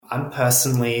I'm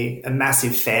personally a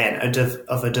massive fan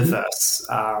of a diverse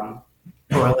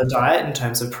broiler diet in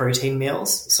terms of protein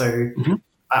meals. So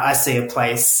I see a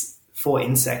place for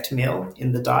insect meal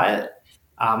in the diet,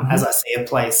 as I see a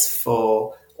place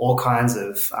for all kinds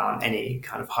of any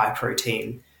kind of high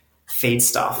protein feed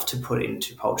stuff to put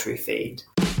into poultry feed.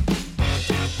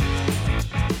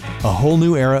 A whole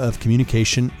new era of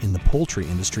communication in the poultry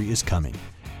industry is coming.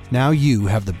 Now you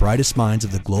have the brightest minds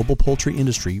of the global poultry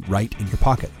industry right in your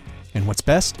pocket. And what's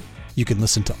best? You can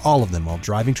listen to all of them while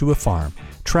driving to a farm,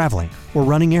 traveling, or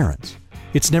running errands.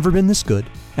 It's never been this good,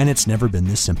 and it's never been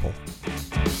this simple.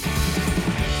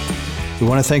 We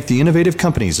want to thank the innovative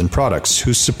companies and products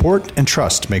whose support and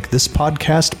trust make this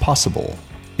podcast possible.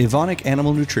 Evonik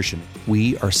Animal Nutrition,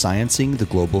 we are sciencing the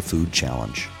global food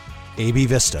challenge. AB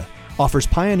Vista offers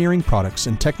pioneering products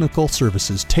and technical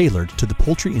services tailored to the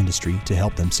poultry industry to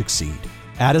help them succeed.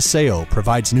 Adiseo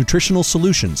provides nutritional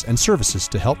solutions and services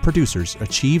to help producers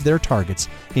achieve their targets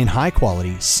in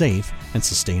high-quality, safe, and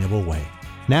sustainable way.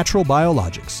 Natural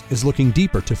Biologics is looking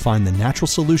deeper to find the natural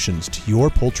solutions to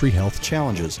your poultry health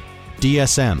challenges.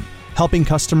 DSM, helping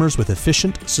customers with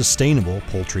efficient, sustainable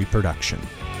poultry production.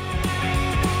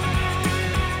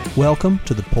 Welcome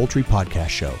to the Poultry Podcast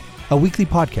Show, a weekly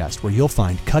podcast where you'll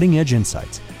find cutting-edge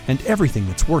insights and everything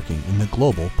that's working in the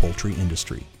global poultry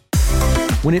industry.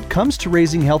 When it comes to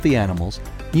raising healthy animals,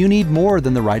 you need more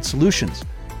than the right solutions.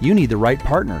 You need the right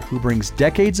partner who brings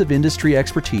decades of industry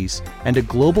expertise and a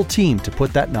global team to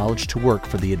put that knowledge to work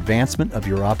for the advancement of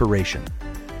your operation.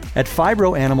 At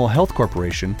Phibro Animal Health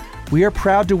Corporation, we are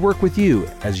proud to work with you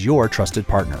as your trusted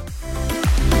partner.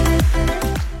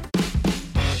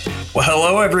 Well,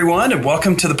 hello, everyone, and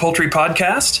welcome to the Poultry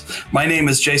Podcast. My name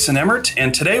is Jason Emmert,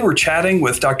 and today we're chatting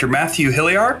with Dr. Matthew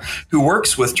Hilliar, who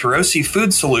works with Tarosi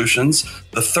Food Solutions,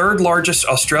 the third largest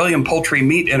Australian poultry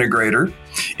meat integrator,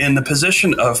 in the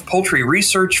position of Poultry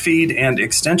Research, Feed, and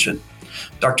Extension.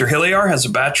 Dr. Hilliar has a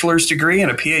bachelor's degree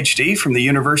and a PhD from the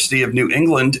University of New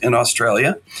England in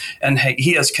Australia, and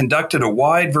he has conducted a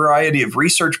wide variety of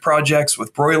research projects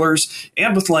with broilers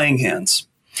and with laying hens.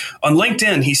 On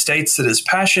LinkedIn, he states that his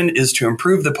passion is to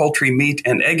improve the poultry meat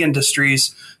and egg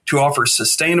industries to offer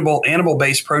sustainable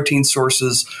animal-based protein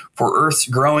sources for Earth's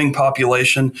growing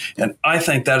population. And I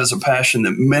think that is a passion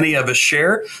that many of us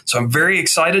share. So I'm very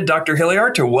excited, Dr.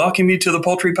 Hilliar, to welcome you to the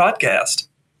Poultry Podcast.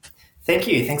 Thank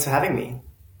you. Thanks for having me.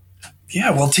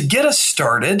 Yeah, well, to get us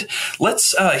started,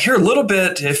 let's hear a little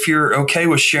bit, if you're okay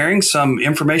with sharing some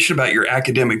information about your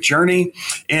academic journey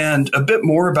and a bit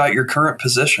more about your current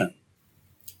position.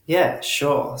 Yeah,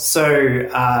 sure. So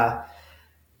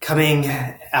coming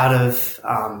out of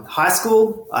high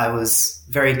school, I was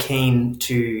very keen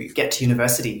to get to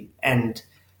university and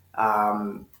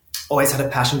always had a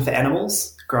passion for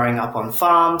animals, growing up on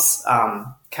farms,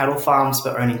 cattle farms,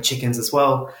 but owning chickens as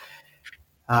well.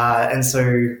 And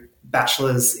so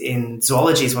bachelor's in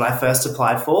zoology is what I first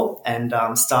applied for and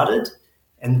started.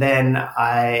 And then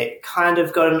I kind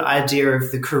of got an idea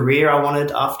of the career I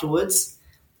wanted afterwards.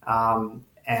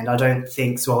 And I don't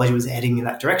think zoology was heading in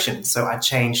that direction. So I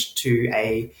changed to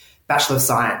a Bachelor of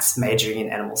Science majoring in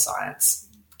animal science,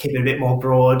 keep it a bit more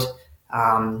broad,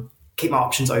 keep my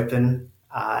options open.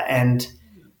 And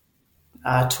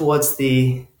towards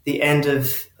the end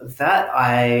of that,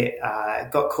 I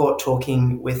got caught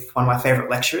talking with one of my favorite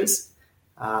lecturers,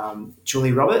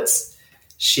 Julie Roberts.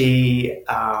 She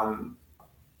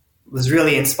was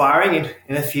really inspiring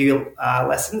in a few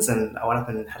lessons, and I went up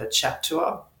and had a chat to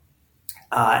her.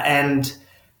 And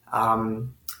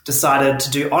decided to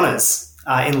do honours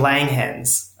in laying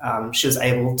hens. She was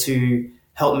able to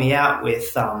help me out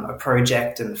with a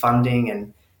project and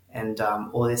funding and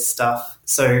all this stuff.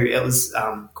 So it was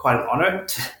quite an honour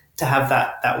to have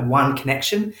that one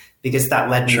connection, because that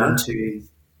led me on to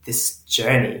this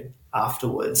journey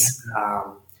afterwards.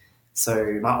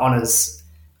 So my honours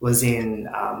was in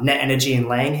net energy and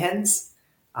laying hens,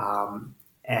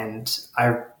 and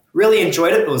I really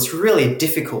enjoyed it, but it was really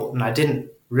difficult, and I didn't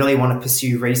really want to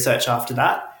pursue research after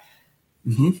that.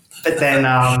 Mm-hmm. But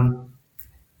then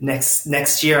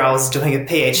next year I was doing a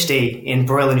PhD in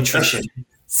broiler nutrition.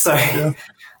 So yeah.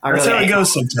 That's how it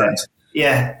goes sometimes.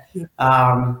 Yeah.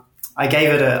 I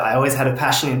gave it I always had a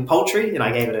passion in poultry, and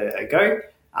I gave it a go.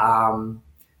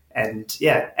 And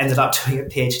ended up doing a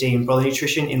PhD in broiler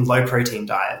nutrition in low protein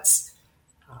diets.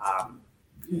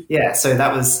 So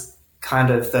that was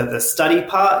kind of the study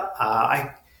part.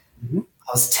 I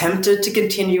was tempted to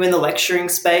continue in the lecturing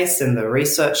space and the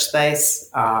research space,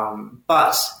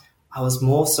 but I was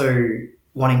more so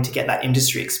wanting to get that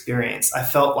industry experience. I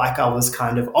felt like I was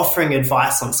kind of offering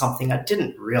advice on something I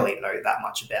didn't really know that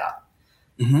much about.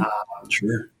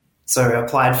 Sure. So I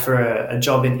applied for a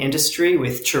job in industry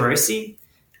with Chorosi,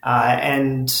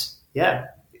 and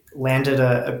landed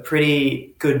a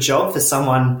pretty good job for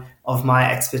someone of my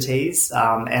expertise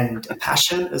and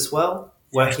passion as well,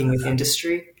 working with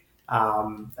industry,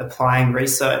 applying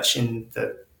research in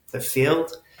the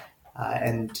field,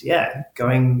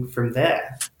 going from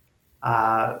there.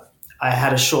 I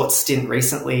had a short stint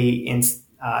recently in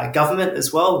government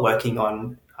as well, working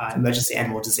on emergency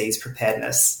animal disease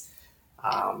preparedness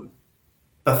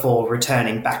before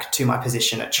returning back to my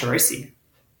position at Chorosi.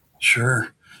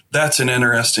 Sure. That's an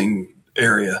interesting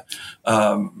area,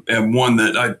 and one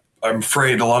that I'm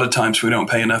afraid a lot of times we don't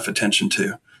pay enough attention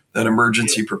to, that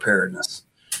emergency preparedness.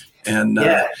 And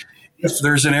if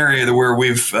there's an area where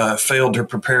we've failed to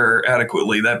prepare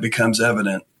adequately, that becomes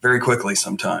evident very quickly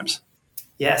sometimes.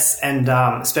 Yes, and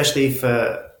especially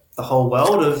for the whole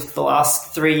world of the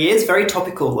last 3 years, very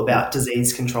topical about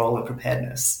disease control and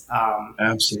preparedness.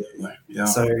 Absolutely, yeah.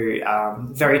 So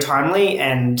very timely,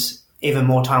 and even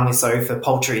more timely so for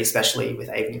poultry, especially with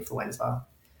avian influenza.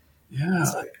 Yeah.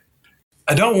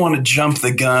 I don't want to jump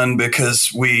the gun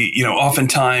because we,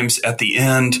 oftentimes at the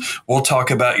end, we'll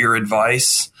talk about your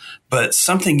advice, but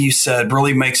something you said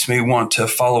really makes me want to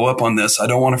follow up on this. I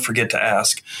don't want to forget to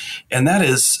ask. And that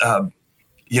is,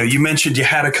 you mentioned you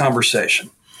had a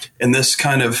conversation and this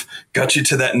kind of got you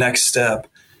to that next step.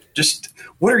 Just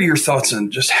what are your thoughts on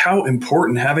just how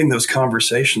important having those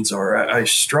conversations are? I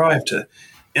strive to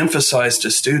emphasize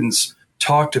to students,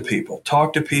 talk to people.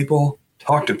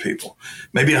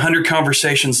 Maybe 100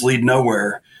 conversations lead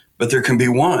nowhere, but there can be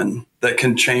one that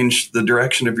can change the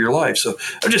direction of your life. So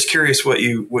I'm just curious what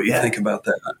you think about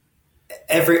that.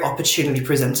 Every opportunity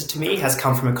presented to me has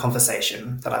come from a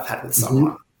conversation that I've had with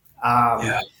someone.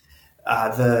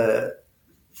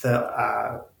 The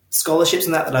scholarships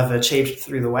and that I've achieved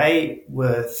through the way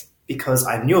were because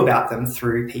I knew about them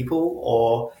through people,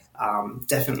 or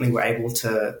definitely were able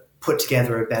to put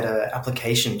together a better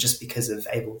application just because of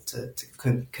able to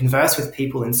converse with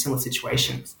people in similar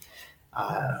situations.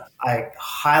 I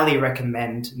highly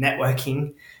recommend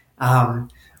networking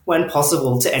when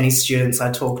possible to any students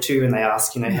I talk to, and they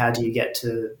ask, how do you get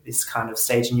to this kind of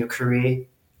stage in your career?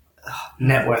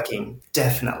 Networking,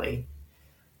 definitely.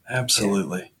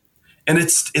 Absolutely. Yeah. And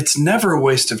it's never a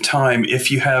waste of time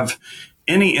if you have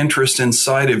any interest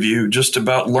inside of you just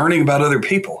about learning about other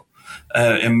people.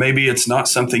 And maybe it's not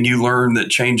something you learn that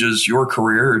changes your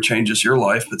career or changes your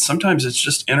life, but sometimes it's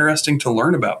just interesting to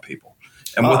learn about people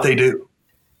and what they do.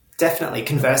 Definitely.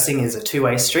 Conversing is a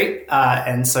two-way street.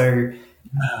 And so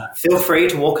feel free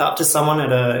to walk up to someone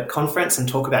at a conference and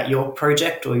talk about your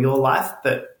project or your life,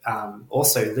 but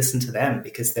also listen to them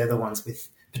because they're the ones with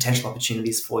potential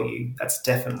opportunities for you. That's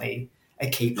definitely a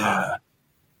key part. Yeah.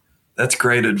 That's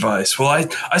great advice. Well,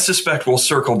 I suspect we'll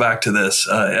circle back to this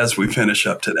as we finish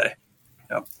up today.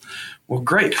 Yep. Well,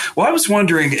 great. Well, I was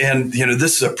wondering, and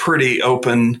this is a pretty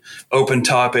open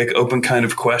topic, open kind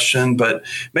of question, but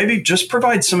maybe just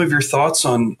provide some of your thoughts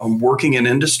on working in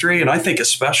industry. And I think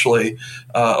especially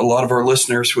a lot of our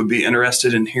listeners would be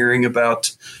interested in hearing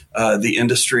about the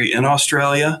industry in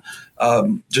Australia.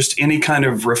 Just any kind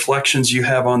of reflections you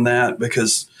have on that,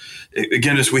 because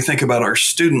again, as we think about our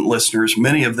student listeners,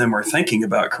 many of them are thinking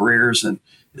about careers, and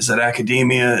is it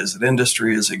academia? Is it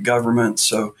industry? Is it government?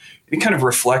 So any kind of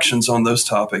reflections on those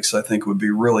topics, I think, would be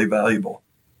really valuable.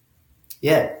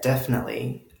 Yeah,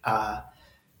 definitely.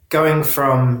 Going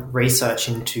from research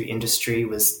into industry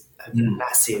was a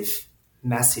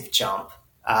massive jump.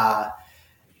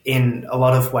 In a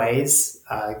lot of ways,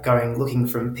 looking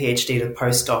from PhD to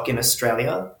postdoc in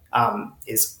Australia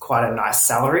is quite a nice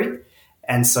salary.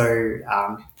 And so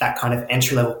that kind of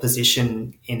entry-level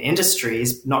position in industry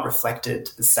is not reflected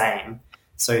the same.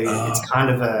 So it's kind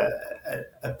of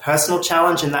a personal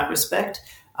challenge in that respect,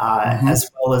 as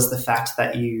well as the fact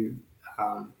that you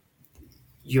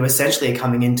essentially are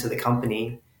coming into the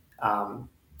company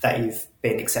that you've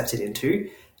been accepted into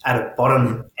at a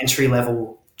bottom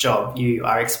entry-level job. You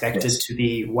are expected to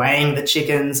be weighing the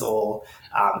chickens or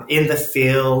in the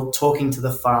field, talking to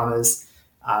the farmers,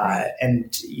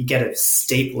 and you get a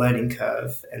steep learning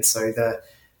curve. And so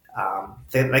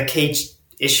the key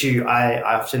issue I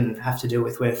often have to deal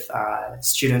with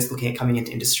students looking at coming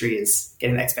into industry is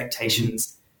getting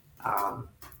expectations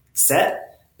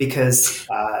set, because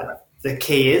the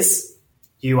key is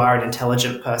you are an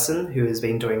intelligent person who has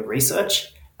been doing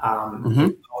research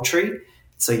in poultry.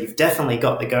 So you've definitely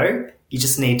got the go. You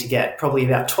just need to get probably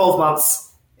about 12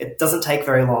 months. It doesn't take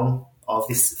very long of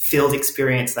this field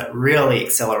experience that really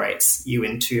accelerates you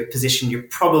into a position you're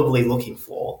probably looking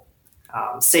for.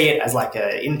 See it as like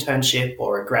an internship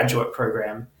or a graduate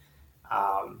program.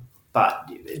 but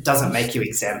it doesn't make you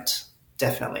exempt,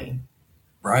 definitely.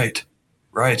 Right.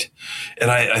 Right. And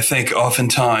I think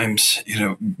oftentimes,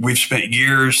 we've spent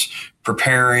years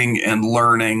preparing and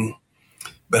learning,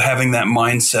 but having that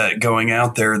mindset going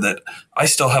out there that I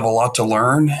still have a lot to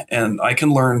learn, and I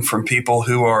can learn from people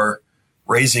who are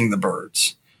raising the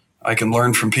birds. I can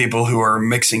learn from people who are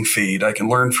mixing feed. I can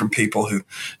learn from people who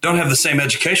don't have the same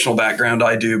educational background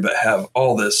I do, but have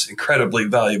all this incredibly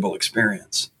valuable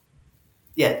experience.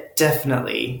 Yeah,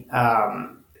 definitely.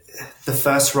 The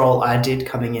first role I did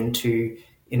coming into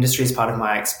industry as part of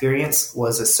my experience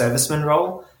was a serviceman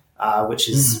role, which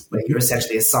is where you're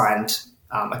essentially assigned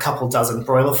a couple dozen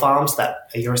broiler farms that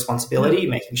are your responsibility,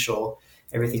 making sure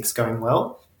everything's going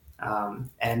well.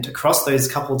 And across those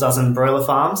couple dozen broiler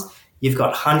farms, you've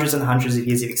got hundreds and hundreds of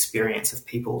years of experience of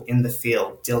people in the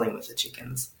field dealing with the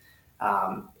chickens,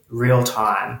 real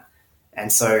time.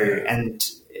 And so, and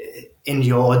in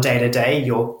your day-to-day,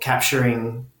 you're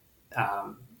capturing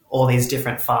all these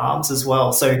different farms as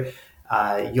well. So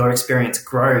your experience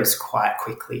grows quite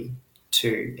quickly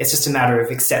too. It's just a matter of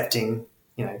accepting,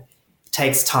 it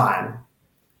takes time,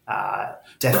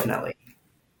 definitely.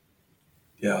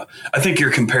 Yeah. I think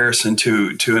your comparison to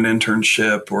an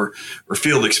internship or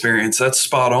field experience, that's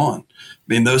spot on. I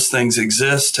mean, those things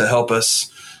exist to help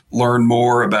us learn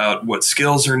more about what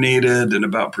skills are needed and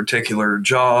about particular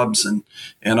jobs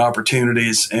and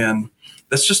opportunities. And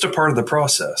that's just a part of the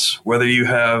process. Whether you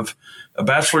have a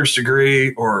bachelor's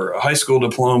degree or a high school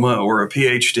diploma or a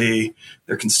PhD,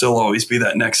 there can still always be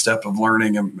that next step of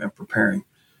learning and preparing.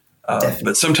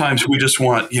 But sometimes we just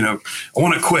want, I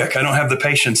want it quick. I don't have the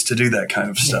patience to do that kind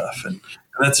of stuff. And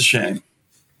that's a shame.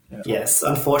 Yeah. Yes.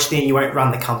 Unfortunately, you won't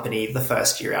run the company the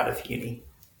first year out of uni.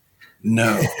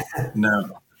 No.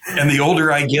 And the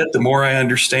older I get, the more I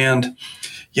understand,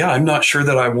 I'm not sure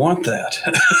that I want that.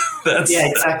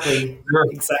 Exactly.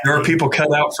 There are people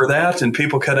cut out for that and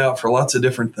people cut out for lots of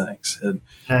different things.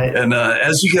 And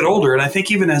as you get older, and I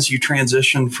think even as you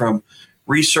transition from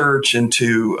research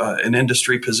into an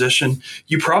industry position,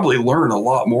 you probably learn a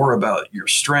lot more about your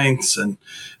strengths and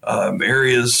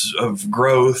areas of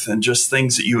growth and just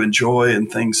things that you enjoy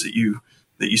and things that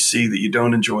you see that you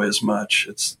don't enjoy as much.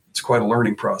 It's quite a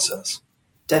learning process.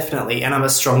 Definitely. And I'm a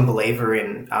strong believer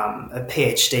in a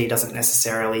PhD doesn't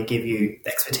necessarily give you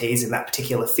expertise in that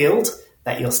particular field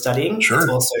that you're studying. Sure. It's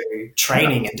also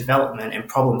training and development and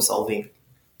problem solving.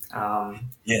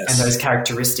 Yes. And those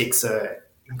characteristics are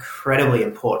incredibly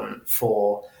important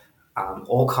for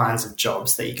all kinds of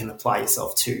jobs that you can apply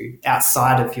yourself to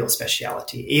outside of your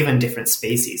speciality, even different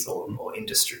species or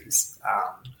industries.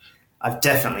 I've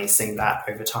definitely seen that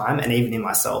over time and even in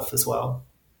myself as well.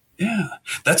 Yeah,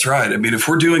 that's right. I mean, if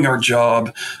we're doing our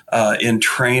job in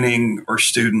training our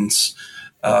students,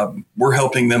 we're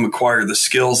helping them acquire the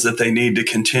skills that they need to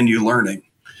continue learning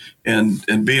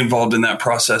and be involved in that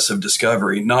process of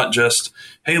discovery, not just,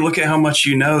 hey, look at how much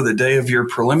you know the day of your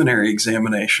preliminary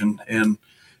examination. And,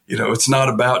 it's not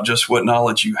about just what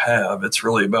knowledge you have. It's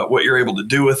really about what you're able to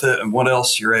do with it and what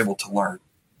else you're able to learn.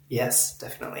 Yes,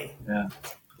 definitely. Yeah.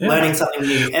 Learning something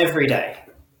new every day.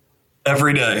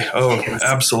 Every day. Oh, yes.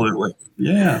 Absolutely.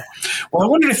 Yeah. Well, I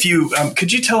wondered if you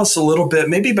could you tell us a little bit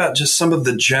maybe about just some of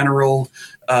the general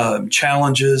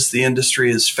challenges the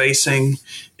industry is facing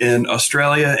in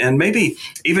Australia and maybe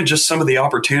even just some of the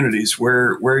opportunities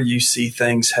where you see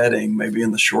things heading maybe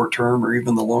in the short term or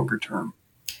even the longer term.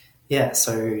 Yeah,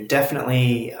 so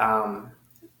definitely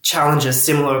challenges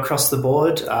similar across the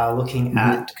board, looking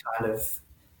at kind of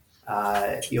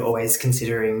you're always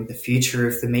considering the future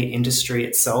of the meat industry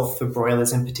itself for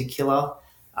broilers in particular.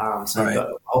 So you've got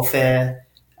the welfare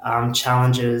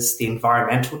challenges, the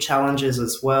environmental challenges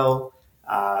as well.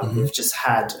 We've just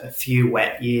had a few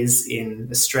wet years in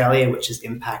Australia, which has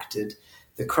impacted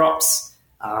the crops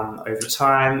over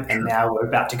time. And now we're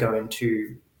about to go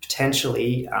into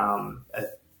potentially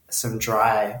some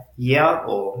dry year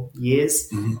or years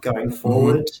going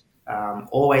forward.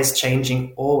 Always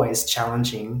changing, always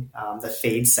challenging the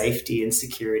feed safety and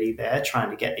security there,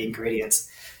 trying to get the ingredients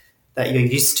that you're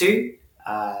used to.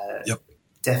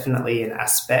 Definitely an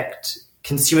aspect.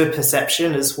 Consumer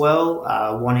perception as well,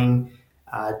 wanting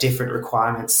different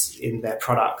requirements in their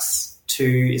products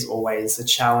too is always a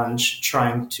challenge,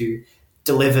 trying to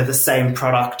deliver the same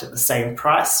product at the same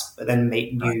price, but then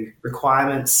meet new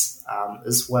requirements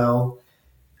as well,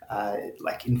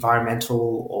 like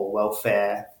environmental or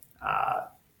welfare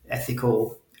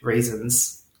ethical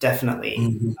reasons,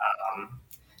 definitely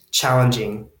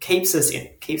challenging, keeps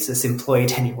us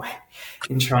employed anyway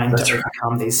in trying to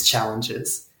overcome these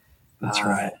challenges. That's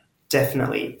right.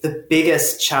 definitely. The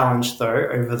biggest challenge, though,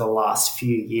 over the last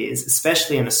few years,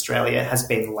 especially in Australia, has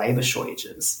been labour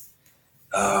shortages.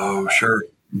 Oh, sure.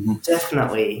 Mm-hmm.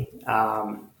 Definitely.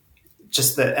 And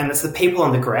it's the people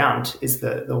on the ground is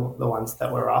the ones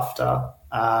that we're after.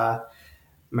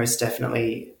 Most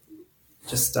definitely.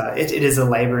 It is a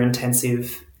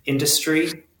labour-intensive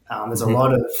industry. There's a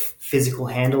lot of physical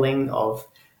handling of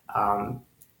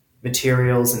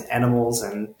materials and animals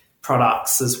and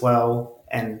products as well.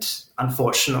 And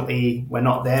unfortunately, we're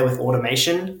not there with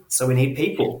automation, so we need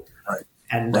people. Right.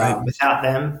 And without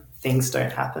them, things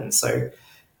don't happen. So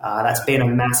that's been a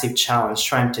massive challenge,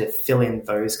 trying to fill in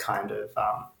those kind of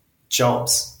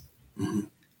jobs. Mm-hmm.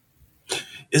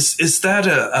 Is that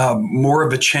a more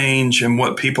of a change in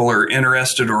what people are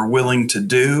interested or willing to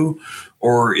do,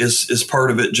 or is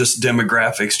part of it just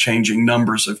demographics, changing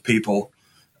numbers of people,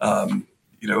 in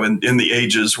the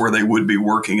ages where they would be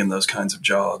working in those kinds of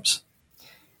jobs?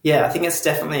 Yeah, I think it's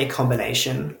definitely a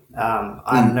combination.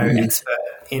 I'm no expert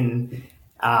in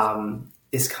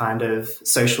this kind of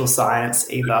social science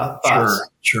either, but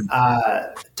sure.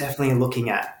 Definitely looking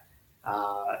at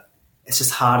it's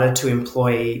just harder to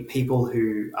employ people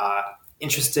who are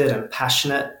interested and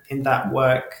passionate in that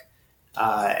work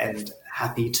and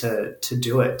happy to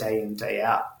do it day in, day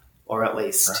out, or at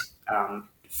least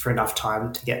for enough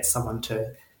time to get someone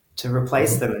to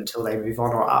replace them until they move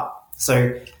on or up.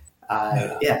 So,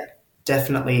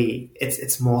 definitely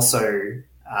it's more so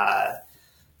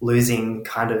losing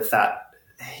kind of that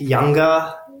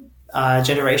younger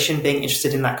generation being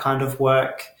interested in that kind of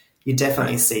work. You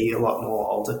definitely see a lot more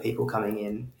older people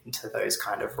coming into those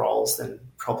kind of roles than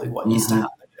probably what used to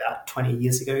happen about 20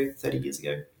 years ago, 30 years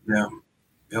ago. Yeah.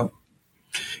 Yep.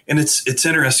 And it's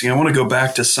interesting. I want to go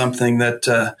back to something that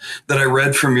I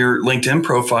read from your LinkedIn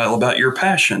profile about your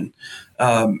passion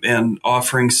and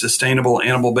offering sustainable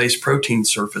animal-based protein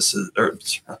sources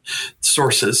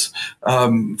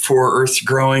for Earth's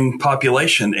growing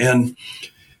population. And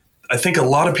I think a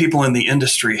lot of people in the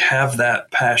industry have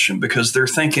that passion because they're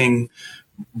thinking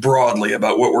broadly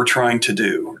about what we're trying to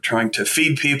do. We're trying to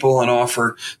feed people and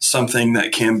offer something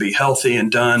that can be healthy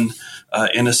and done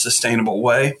in a sustainable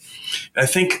way. I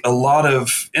think a lot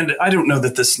of, and I don't know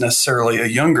that this is necessarily a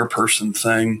younger person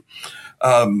thing,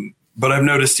 but I've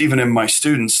noticed even in my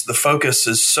students, the focus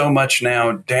is so much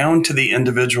now down to the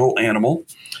individual animal.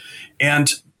 And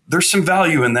there's some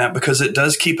value in that because it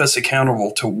does keep us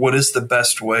accountable to what is the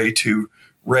best way to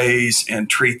raise and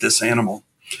treat this animal.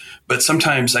 But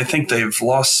sometimes I think they've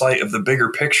lost sight of the bigger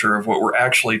picture of what we're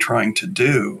actually trying to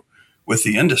do with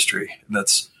the industry.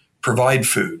 That's provide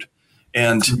food.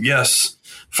 And yes,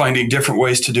 finding different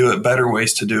ways to do it, better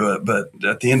ways to do it. But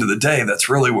at the end of the day, that's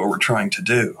really what we're trying to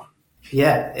do.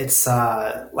 Yeah, it's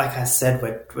like I said,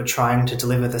 we're trying to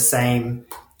deliver the same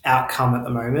outcome at the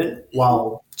moment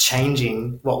while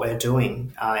changing what we're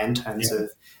doing in terms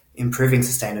of improving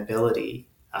sustainability,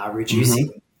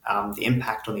 reducing the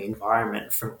impact on the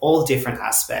environment from all different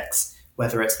aspects,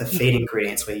 whether it's the feed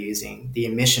ingredients we're using, the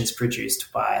emissions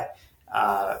produced by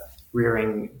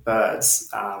rearing birds.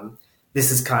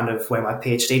 This is kind of where my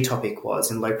PhD topic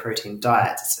was in low-protein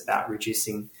diets. It's about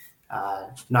reducing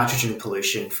nitrogen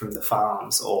pollution from the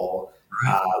farms or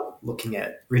looking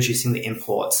at reducing the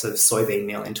imports of soybean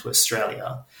meal into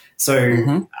Australia.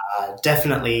 So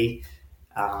definitely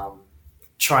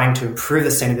trying to improve the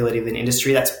sustainability of an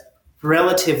industry that's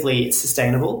relatively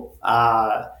sustainable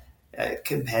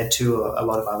compared to a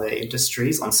lot of other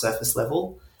industries on surface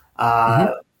level.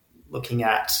 Looking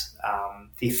at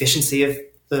the efficiency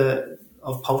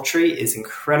of poultry is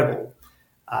incredible,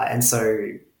 and so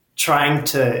trying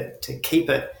to keep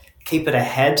it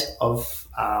ahead of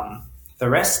the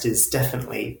rest is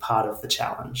definitely part of the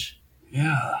challenge.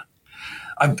 Yeah.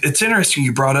 It's interesting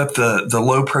you brought up the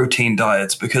low protein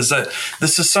diets because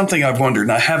this is something I've wondered,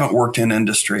 and I haven't worked in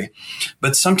industry,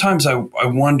 but sometimes I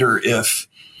wonder if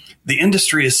the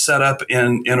industry is set up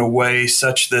in a way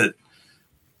such that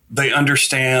they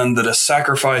understand that a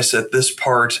sacrifice at this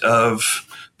part of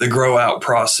the grow out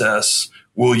process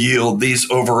will yield these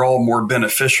overall more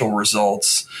beneficial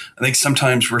results. I think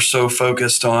sometimes we're so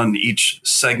focused on each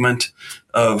segment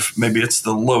of maybe it's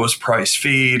the lowest price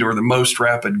feed or the most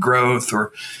rapid growth,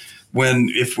 or when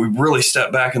if we really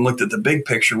step back and looked at the big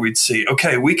picture, we'd see,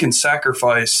 okay, we can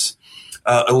sacrifice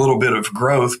a little bit of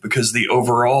growth because the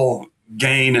overall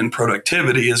gain in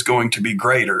productivity is going to be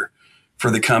greater for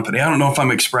the company. I don't know if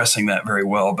I'm expressing that very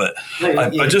well, but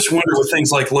I just wonder with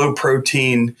things like low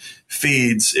protein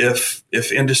feeds,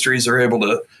 if industries are able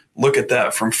to look at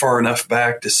that from far enough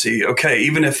back to see, okay,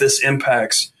 even if this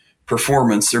impacts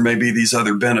performance, there may be these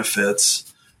other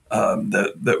benefits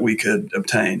that we could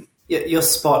obtain. You're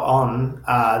spot on.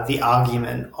 The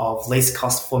argument of least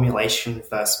cost formulation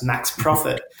versus max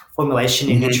profit formulation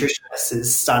in nutritionists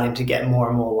is starting to get more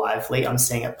and more lively. I'm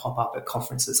seeing it pop up at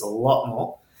conferences a lot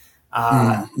more.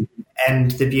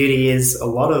 And the beauty is a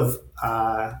lot of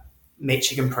meat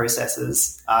chicken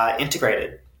processors are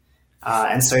integrated.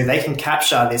 And so they can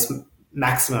capture this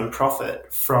maximum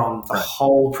profit from the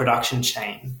whole production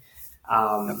chain.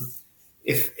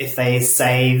 If they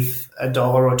save $1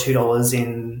 or $2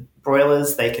 in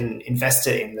broilers, they can invest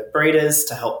it in the breeders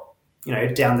to help,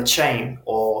 down the chain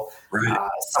or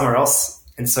somewhere else.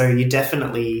 And so you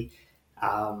definitely,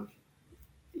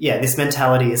 this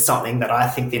mentality is something that I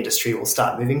think the industry will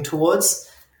start moving towards,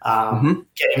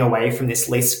 getting away from this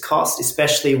least cost,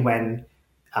 especially when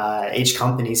each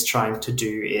company is trying to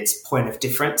do its point of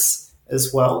difference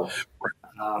as well.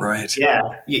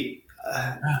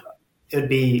 It would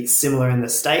be similar in the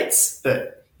States,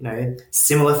 but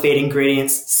similar feed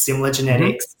ingredients, similar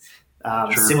genetics,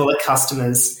 similar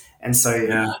customers, and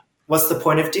so what's the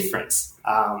point of difference?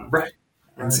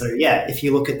 And so if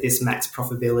you look at this max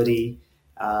profitability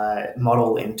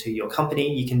model into your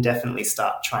company, you can definitely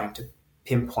start trying to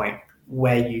pinpoint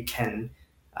where you can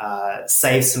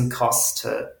save some costs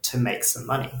to make some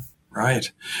money.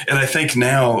 Right. And I think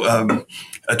now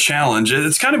a challenge,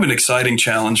 it's kind of an exciting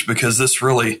challenge because this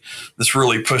really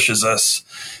pushes us,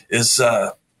 is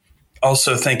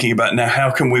also thinking about now how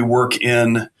can we work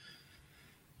in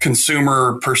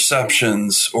consumer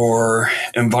perceptions or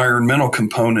environmental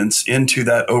components into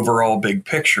that overall big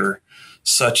picture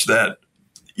such that,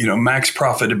 max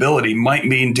profitability might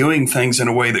mean doing things in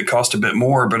a way that cost a bit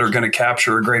more but are going to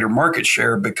capture a greater market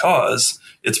share because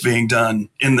it's being done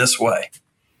in this way.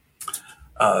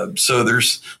 So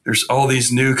there's all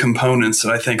these new components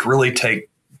that I think really take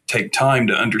time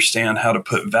to understand how to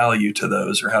put value to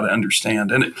those or how to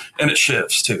understand. And it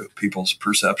shifts too. People's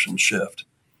perceptions shift.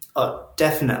 Oh,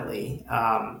 definitely.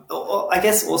 I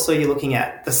guess also you're looking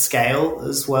at the scale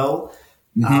as well.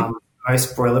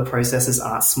 Most broiler processors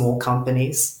aren't small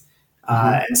companies.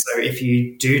 And so if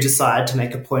you do decide to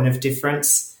make a point of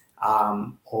difference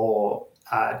or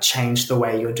change the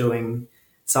way you're doing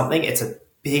something, it's a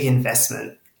big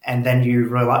investment. And then you're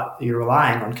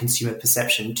relying on consumer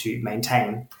perception to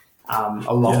maintain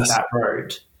along that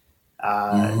road.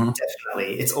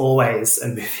 Definitely. It's always a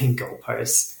moving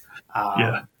goalpost.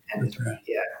 That's right.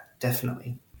 Yeah,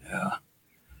 definitely. Yeah.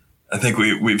 I think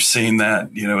we've seen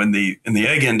that, in the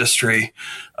egg industry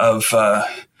of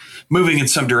moving in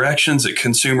some directions that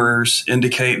consumers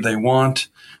indicate they want,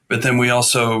 but then we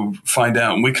also find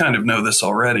out, and we kind of know this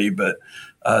already, but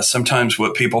sometimes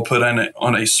what people put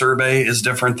on a survey is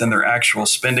different than their actual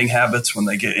spending habits when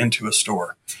they get into a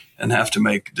store and have to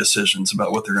make decisions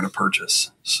about what they're going to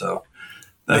purchase. So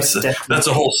that's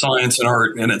a whole science and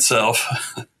art in itself.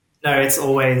 No, it's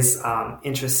always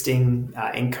interesting.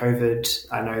 In COVID,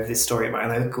 I know this story at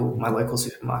my local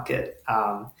supermarket,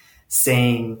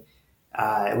 seeing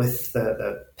with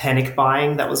the panic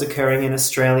buying that was occurring in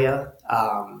Australia,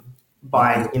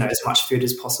 buying as much food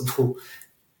as possible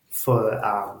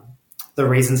for the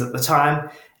reasons at the time,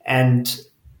 and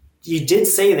you did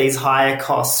see these higher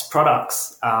cost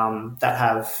products that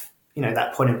have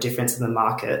that point of difference in the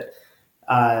market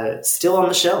still on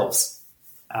the shelves.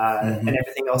 And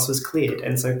everything else was cleared.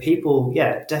 And so people,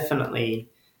 definitely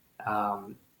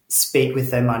speak with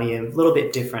their money a little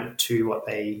bit different to what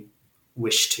they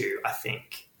wish to, I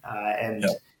think.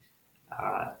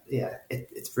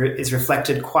 It's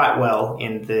reflected quite well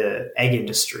in the egg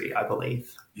industry, I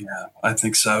believe. Yeah, I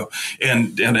think so.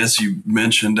 And as you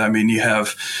mentioned, I mean, you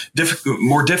have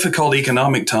more difficult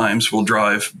economic times will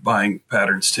drive buying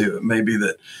patterns too. It may be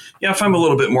that, if I'm a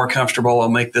little bit more comfortable, I'll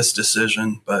make this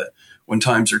decision, but when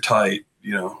times are tight,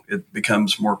 it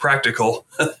becomes more practical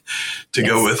to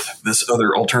go with this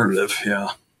other alternative.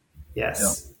 Yeah.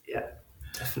 Yes. Yeah,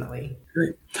 definitely.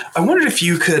 Great. I wondered if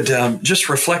you could just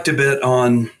reflect a bit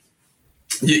on,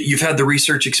 you've had the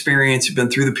research experience, you've been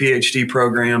through the PhD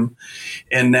program,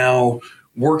 and now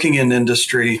working in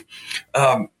industry.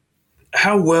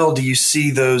 How well do you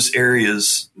see those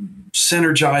areas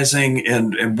synergizing,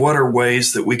 and what are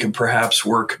ways that we can perhaps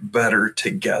work better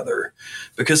together?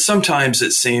 Because sometimes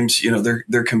it seems,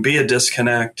 there can be a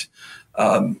disconnect.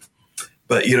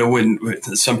 But,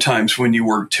 sometimes when you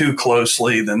work too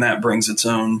closely, then that brings its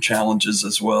own challenges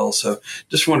as well. So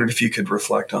just wondered if you could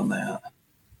reflect on that.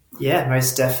 Yeah,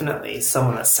 most definitely.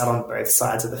 Someone that's sat on both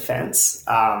sides of the fence.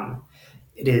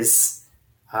 It is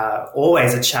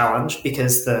always a challenge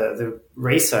because the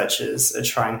researchers are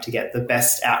trying to get the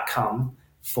best outcome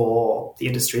for the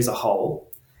industry as a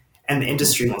whole, and the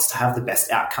industry wants to have the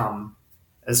best outcome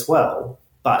as well.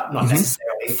 but not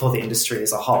necessarily for the industry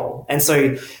as a whole. And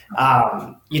so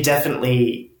you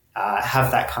definitely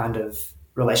have that kind of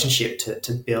relationship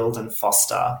to build and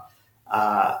foster.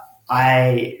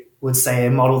 I would say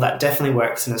a model that definitely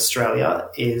works in Australia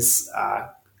is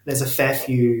there's a fair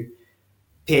few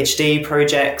PhD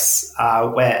projects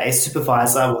where a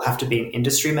supervisor will have to be an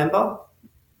industry member.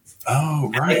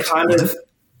 Oh, right.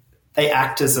 They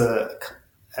act as a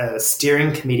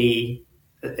steering committee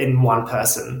in one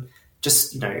person,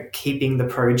 just keeping the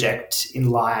project in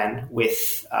line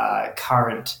with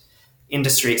current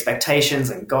industry expectations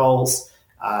and goals.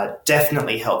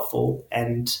 Definitely helpful,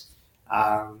 and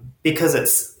because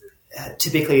it's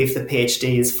typically if the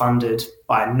PhD is funded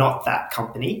by not that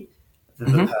company that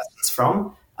the person's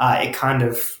from, it kind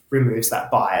of removes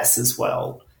that bias as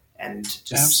well, and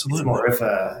just it's more of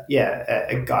a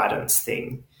guidance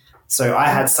thing. So I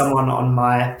had someone on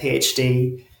my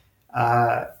PhD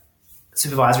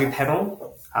supervisory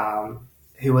panel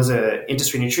who was an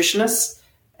industry nutritionist,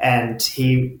 and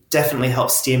he definitely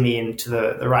helped steer me into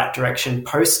the right direction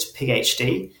post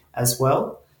PhD as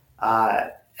well.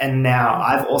 And now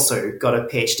I've also got a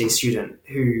PhD student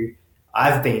who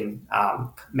I've been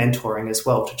mentoring as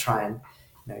well to try and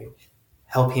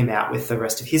help him out with the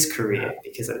rest of his career,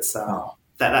 because it's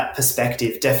that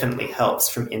perspective definitely helps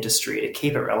from industry to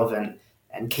keep it relevant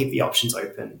and keep the options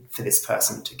open for this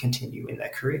person to continue in their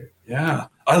career. Yeah,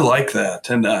 I like that.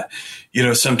 And,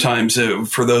 sometimes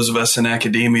for those of us in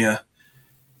academia,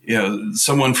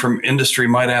 someone from industry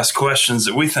might ask questions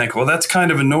that we think, well, that's kind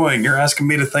of annoying. You're asking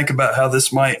me to think about how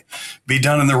this might be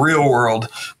done in the real world.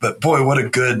 But boy, what a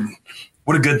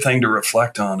good thing to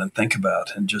reflect on and think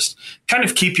about, and just kind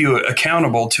of keep you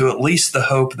accountable to at least the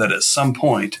hope that at some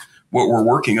point what we're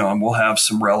working on will have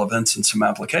some relevance and some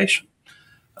application.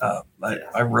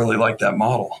 I really like that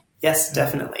model. Yes,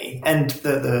 definitely. And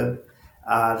the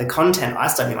content I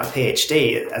study in my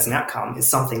PhD as an outcome is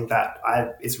something that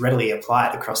is readily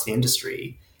applied across the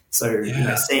industry. So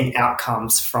seeing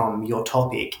outcomes from your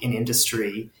topic in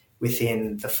industry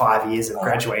within the 5 years of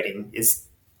graduating is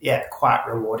quite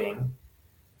rewarding.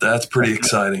 That's pretty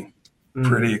exciting.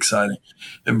 Pretty exciting.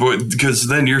 And boy, because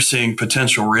then you're seeing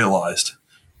potential realized,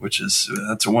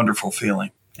 that's a wonderful feeling.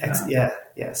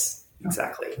 Yes.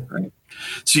 Exactly. Right.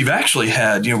 So you've actually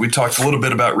had, we talked a little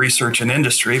bit about research and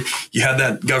industry. You had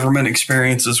that government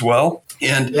experience as well.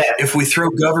 And if we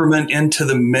throw government into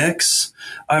the mix,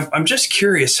 I'm just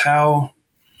curious how,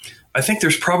 I think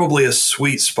there's probably a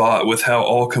sweet spot with how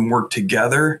all can work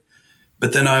together.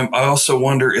 But then I also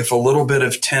wonder if a little bit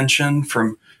of tension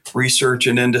from research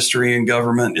and industry and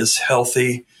government is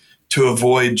healthy to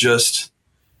avoid just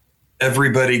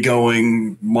everybody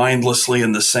going mindlessly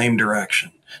in the same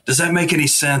direction. Does that make any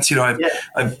sense?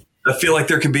 I feel like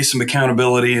there could be some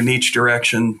accountability in each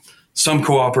direction, some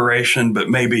cooperation, but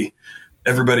maybe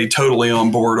everybody totally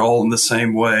on board all in the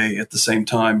same way at the same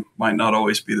time might not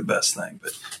always be the best thing.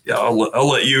 But I'll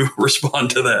let you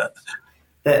respond to that.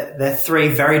 They're three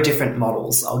very different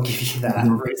models. I'll give you that.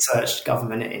 Research,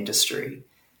 government, and industry.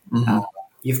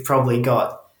 You've probably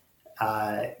got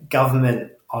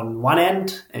government on one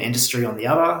end and industry on the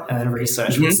other, and then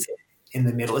research would sit in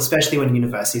the middle, especially when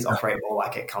universities operate more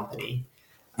like a company.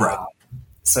 Right.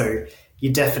 So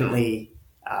you definitely,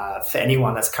 for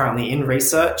anyone that's currently in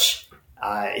research,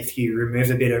 if you remove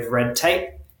a bit of red tape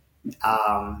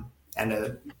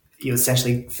you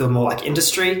essentially feel more like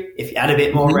industry. If you add a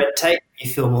bit more red tape,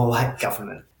 you feel more like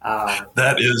government.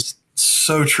 That is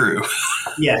so true.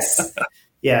 Yes.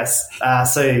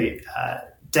 So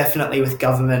definitely with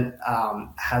government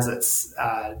has its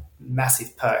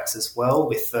massive perks as well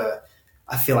with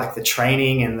I feel like the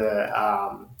training and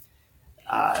the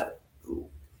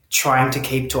trying to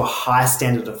keep to a high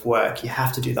standard of work. You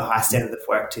have to do the high standard of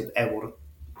work to be able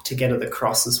to get it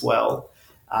across as well.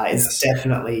 It's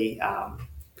definitely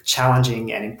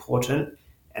challenging and important.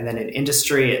 And then in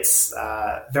industry, it's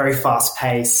very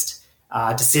fast-paced.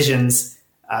 Decisions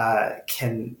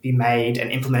can be made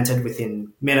and implemented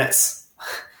within minutes.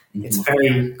 It's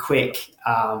very quick.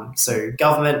 So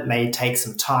government may take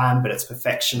some time, but it's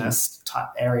perfectionist type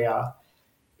area.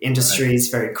 Industry is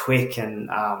very quick and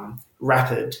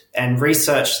rapid, and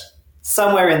research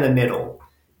somewhere in the middle.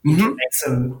 You can make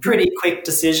some pretty quick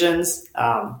decisions,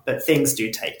 but things do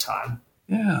take time.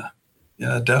 Yeah,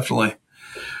 definitely.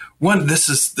 This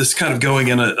is kind of going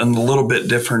in a little bit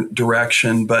different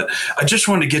direction, but I just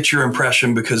wanted to get your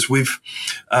impression because we've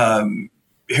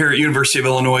here at University of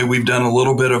Illinois, we've done a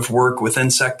little bit of work with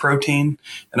insect protein.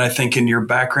 And I think in your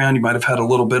background, you might have had a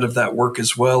little bit of that work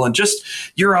as well. And just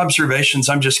your observations,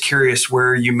 I'm just curious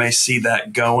where you may see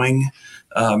that going,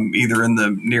 either in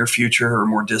the near future or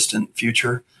more distant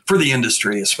future. for the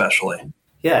industry, especially.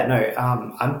 Yeah, no,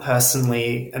 I'm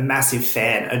personally a massive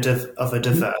fan of a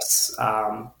diverse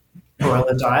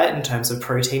broiler diet in terms of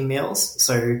protein meals.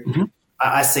 So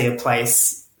I see a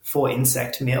place for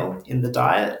insect meal in the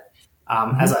diet,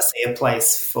 as I see a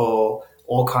place for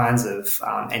all kinds of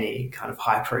any kind of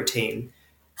high protein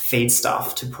feed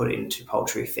stuff to put into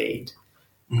poultry feed.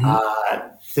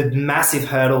 The massive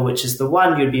hurdle, which is the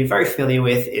one you'd be very familiar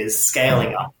with, is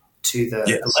scaling up to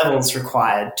the levels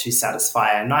required to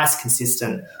satisfy a nice,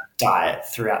 consistent diet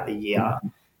throughout the year.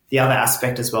 The other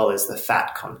aspect as well is the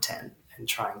fat content and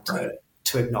trying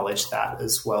to acknowledge that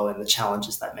as well and the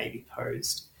challenges that may be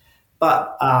posed.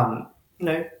 But,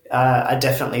 I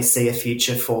definitely see a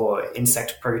future for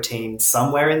insect protein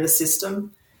somewhere in the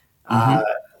system,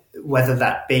 whether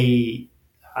that be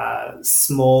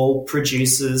small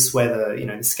producers, whether,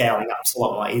 the scaling up is a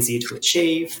lot more easier to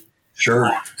achieve.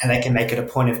 Sure. And they can make it a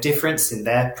point of difference in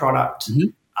their product.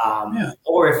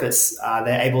 Or if it's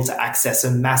they're able to access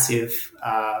a massive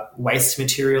waste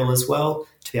material as well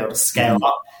to be able to scale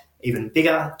up even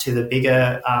bigger to the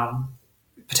bigger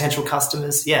potential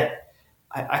customers. Yeah,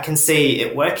 I can see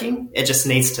it working. It just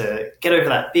needs to get over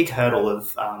that big hurdle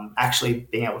of actually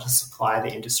being able to supply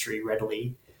the industry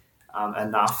readily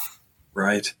enough.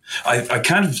 Right. I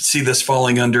kind of see this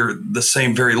falling under the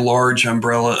same very large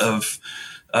umbrella of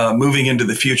moving into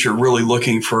the future, really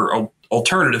looking for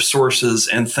alternative sources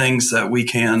and things that we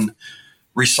can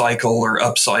recycle or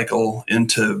upcycle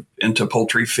into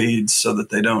poultry feeds so that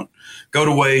they don't go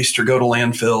to waste or go to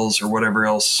landfills or whatever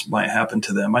else might happen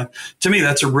to them. To me,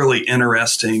 that's a really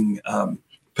interesting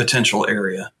potential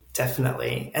area.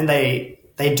 Definitely. And they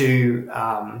do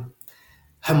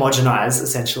homogenize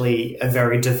essentially a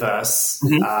very diverse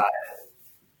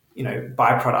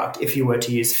byproduct. If you were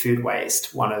to use food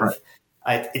waste, one of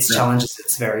its challenges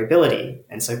its variability,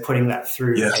 and so putting that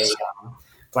through a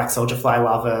black soldier fly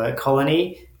larva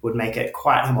colony would make it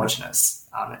quite homogeneous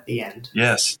at the end.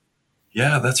 Yes,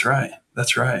 yeah, that's right.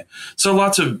 So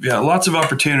lots of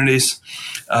opportunities,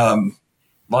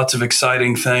 lots of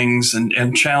exciting things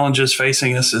and challenges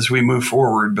facing us as we move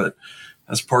forward. But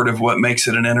that's part of what makes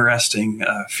it an interesting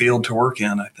field to work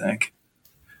in, I think.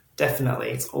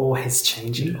 Definitely, it's always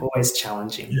changing, always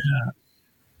challenging. Yeah,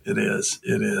 it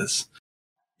is.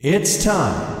 It's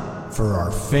time for our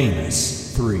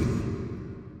famous three.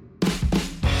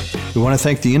 We want to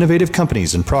thank the innovative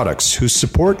companies and products whose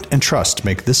support and trust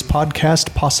make this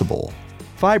podcast possible.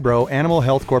 Phibro Animal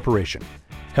Health Corporation.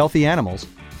 Healthy animals,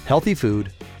 healthy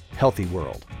food, healthy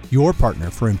world. Your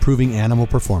partner for improving animal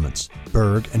performance.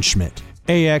 Berg & Schmidt.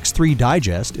 AX3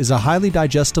 Digest is a highly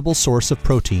digestible source of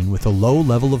protein with a low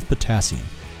level of potassium,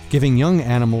 giving young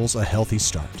animals a healthy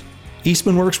start.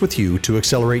 Eastman works with you to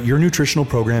accelerate your nutritional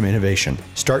program innovation.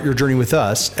 Start your journey with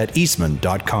us at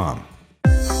eastman.com.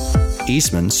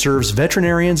 Eastman serves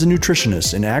veterinarians and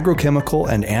nutritionists in agrochemical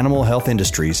and animal health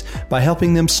industries by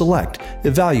helping them select,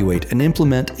 evaluate, and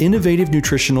implement innovative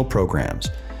nutritional programs.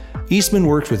 Eastman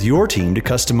works with your team to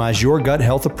customize your gut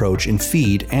health approach in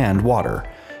feed and water.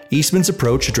 Eastman's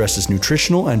approach addresses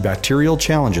nutritional and bacterial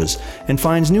challenges and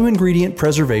finds new ingredient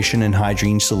preservation and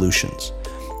hygiene solutions.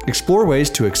 Explore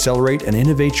ways to accelerate and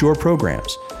innovate your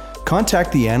programs.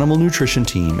 Contact the Animal Nutrition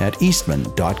Team at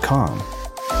eastman.com.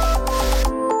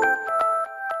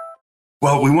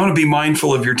 Well, we want to be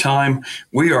mindful of your time.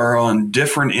 We are on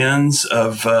different ends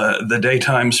of the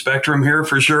daytime spectrum here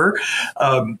for sure.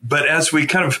 But as we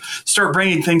kind of start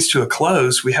bringing things to a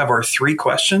close, we have our three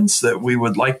questions that we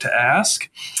would like to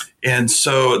ask. And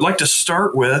so I'd like to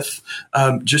start with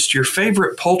just your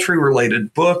favorite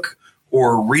poultry-related book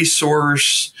or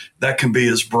resource. That can be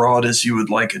as broad as you would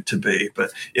like it to be.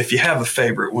 But if you have a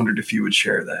favorite, wondered if you would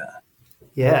share that.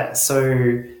 Yeah,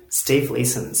 so Steve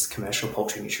Leeson's Commercial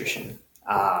Poultry Nutrition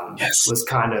was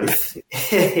kind of,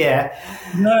 I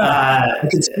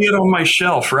can see it on my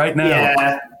shelf right now.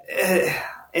 Yeah,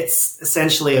 it's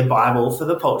essentially a Bible for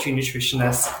the poultry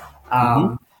nutritionist.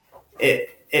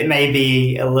 It may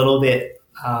be a little bit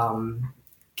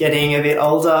getting a bit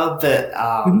older, but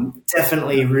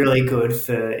definitely really good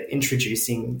for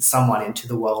introducing someone into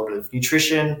the world of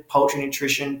nutrition, poultry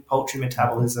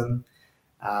metabolism.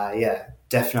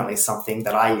 Definitely something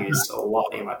that I used a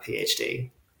lot in my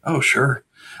PhD. Oh, sure.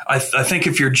 I think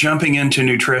if you're jumping into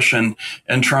nutrition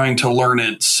and trying to learn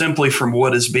it simply from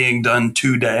what is being done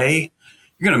today,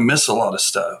 you're going to miss a lot of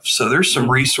stuff. So there's some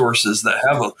resources that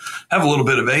have a little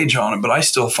bit of age on it, but I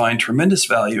still find tremendous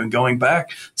value in going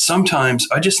back. Sometimes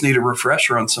I just need a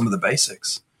refresher on some of the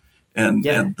basics, and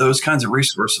those kinds of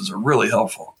resources are really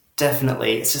helpful.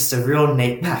 Definitely. It's just a real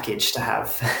neat package to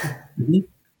have.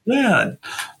 Yeah.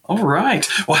 All right.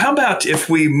 Well, how about if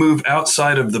we move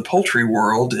outside of the poultry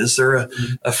world? Is there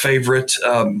a favorite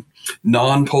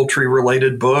non-poultry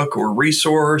related book or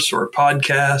resource or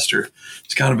podcast, or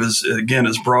it's kind of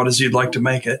as broad as you'd like to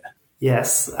make it?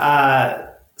 Yes.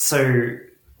 So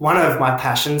one of my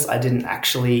passions I didn't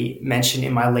actually mention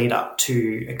in my lead up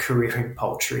to a career in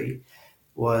poultry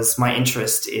was my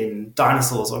interest in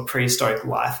dinosaurs or prehistoric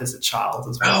life as a child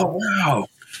as well. Oh,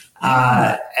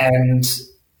 wow. And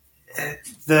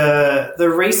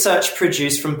the research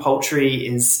produced from poultry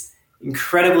is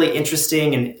incredibly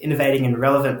interesting and innovating and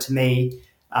relevant to me.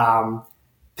 But,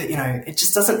 it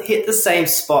just doesn't hit the same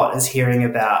spot as hearing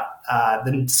about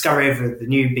the discovery of the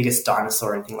new biggest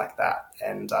dinosaur or anything like that.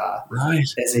 And right.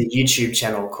 There's a YouTube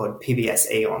channel called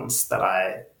PBS Eons that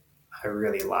I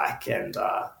really like, and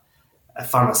I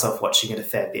find myself watching it a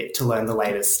fair bit to learn the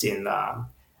latest in a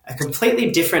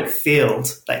completely different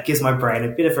field that gives my brain a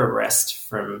bit of a rest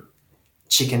from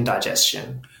chicken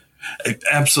digestion.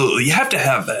 Absolutely. You have to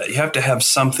have that. You have to have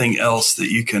something else that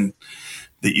you can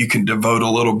devote a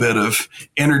little bit of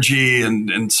energy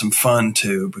and some fun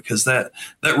to, because that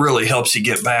really helps you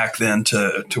get back then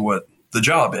to what the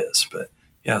job is. But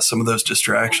yeah, some of those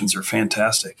distractions are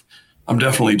fantastic. I'm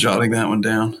definitely jotting that one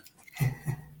down.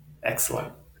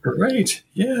 Excellent. Great.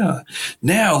 Yeah.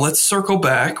 Now let's circle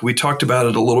back. We talked about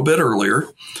it a little bit earlier,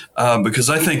 because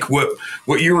I think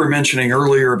what you were mentioning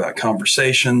earlier about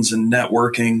conversations and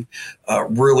networking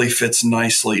really fits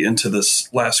nicely into this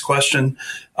last question.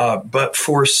 But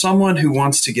for someone who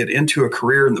wants to get into a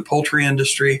career in the poultry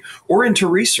industry or into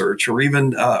research or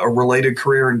even a related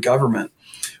career in government,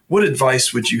 what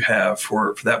advice would you have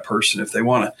for that person if they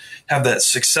want to have that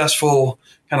successful,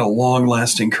 kind of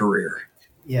long-lasting career?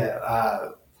 Yeah.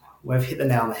 We've hit the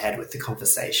nail on the head with the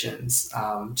conversations.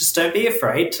 Just don't be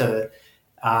afraid to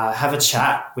have a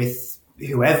chat with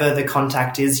whoever the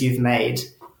contact is you've made.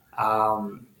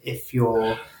 If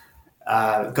you're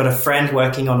got a friend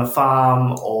working on a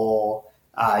farm, or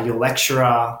your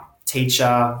lecturer,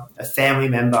 teacher, a family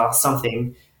member,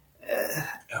 something,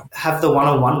 have the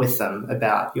one-on-one with them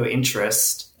about your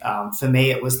interest. For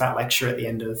me, it was that lecture at the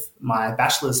end of my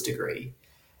bachelor's degree.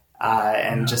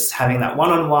 Just having that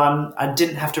one-on-one, I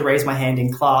didn't have to raise my hand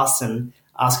in class and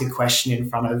ask a question in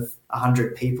front of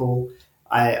 100 people.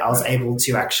 I was able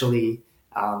to actually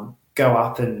go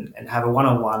up and have a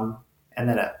one-on-one, and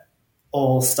then it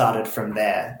all started from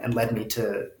there and led me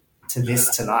to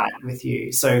this tonight with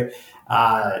you. So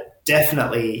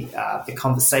definitely the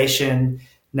conversation,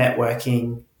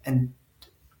 networking, and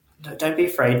don't be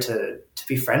afraid to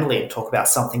be friendly and talk about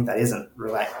something that isn't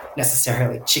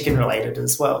necessarily chicken related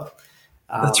as well.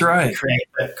 That's right.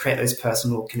 Create those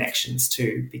personal connections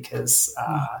too, because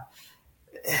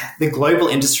the global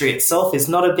industry itself is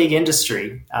not a big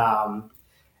industry.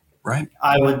 Right.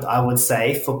 I would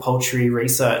say for poultry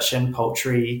research and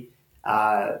poultry,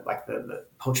 like the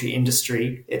poultry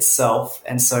industry itself.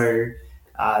 And so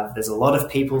there's a lot of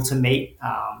people to meet,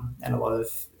 and a lot of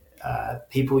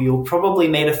people you'll probably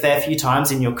meet a fair few times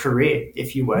in your career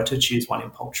if you were to choose one in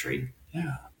poultry.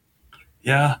 Yeah.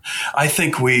 Yeah. I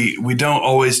think we don't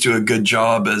always do a good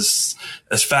job as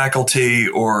faculty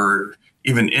or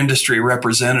even industry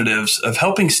representatives of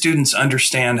helping students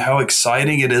understand how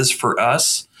exciting it is for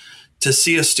us to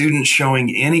see a student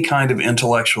showing any kind of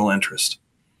intellectual interest.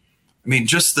 I mean,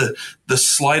 just the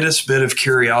slightest bit of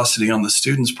curiosity on the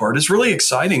student's part is really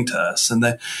exciting to us. And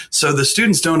so the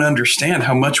students don't understand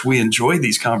how much we enjoy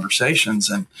these conversations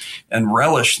and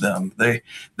relish them. They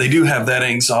do have that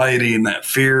anxiety and that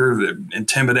fear, the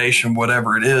intimidation,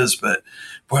 whatever it is. But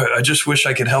boy, I just wish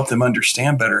I could help them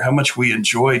understand better how much we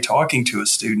enjoy talking to a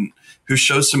student who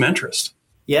shows some interest.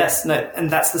 Yes, no, and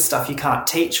that's the stuff you can't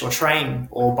teach or train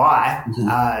or buy.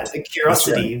 Mm-hmm. The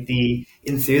curiosity, right. The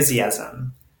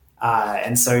enthusiasm.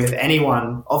 And so if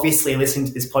anyone obviously listening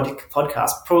to this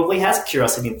podcast probably has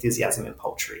curiosity and enthusiasm in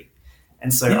poultry.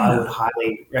 And so I would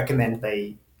highly recommend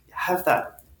they have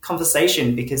that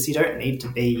conversation, because you don't need to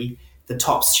be the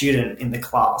top student in the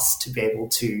class to be able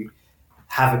to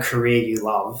have a career you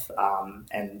love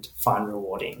and find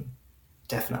rewarding.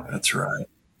 Definitely. That's right.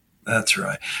 That's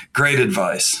right. Great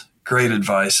advice. Great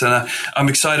advice. And I'm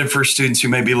excited for students who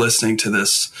may be listening to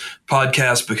this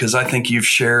podcast, because I think you've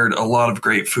shared a lot of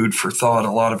great food for thought,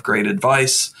 a lot of great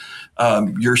advice.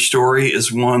 Your story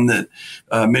is one that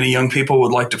many young people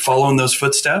would like to follow in those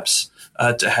footsteps,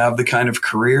 to have the kind of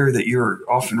career that you're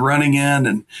often running in.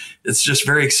 And it's just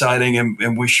very exciting.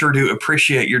 And we sure do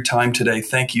appreciate your time today.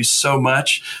 Thank you so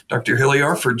much, Dr.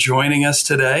 Hilliar, for joining us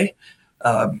today.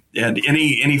 And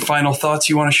any final thoughts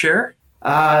you want to share?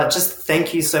 Just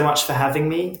thank you so much for having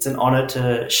me. It's an honor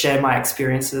to share my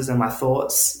experiences and my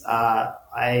thoughts.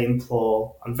 I'm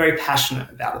very passionate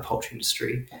about the poultry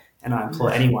industry, and I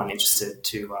implore anyone interested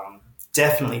to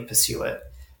definitely pursue it.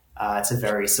 It's a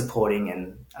very supporting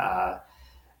and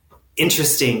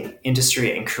interesting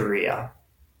industry and career.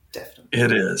 Definitely.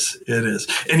 It is.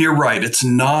 And you're right. It's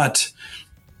not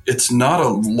a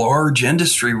large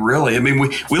industry, really. I mean,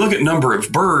 we look at number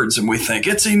of birds and we think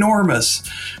it's enormous,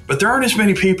 but there aren't as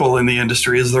many people in the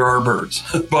industry as there are birds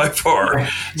by far.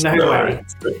 No way.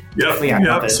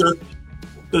 Yep. So,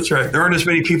 that's right. There aren't as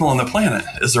many people on the planet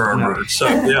as there are birds. So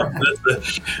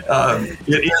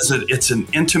it's an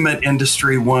intimate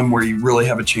industry, one where you really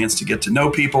have a chance to get to know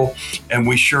people. And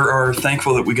we sure are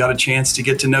thankful that we got a chance to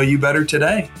get to know you better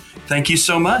today. Thank you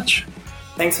so much.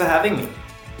 Thanks for having me.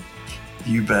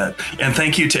 You bet. And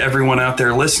thank you to everyone out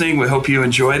there listening. We hope you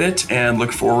enjoyed it and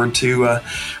look forward to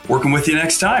working with you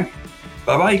next time.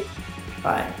 Bye-bye.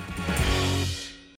 Bye.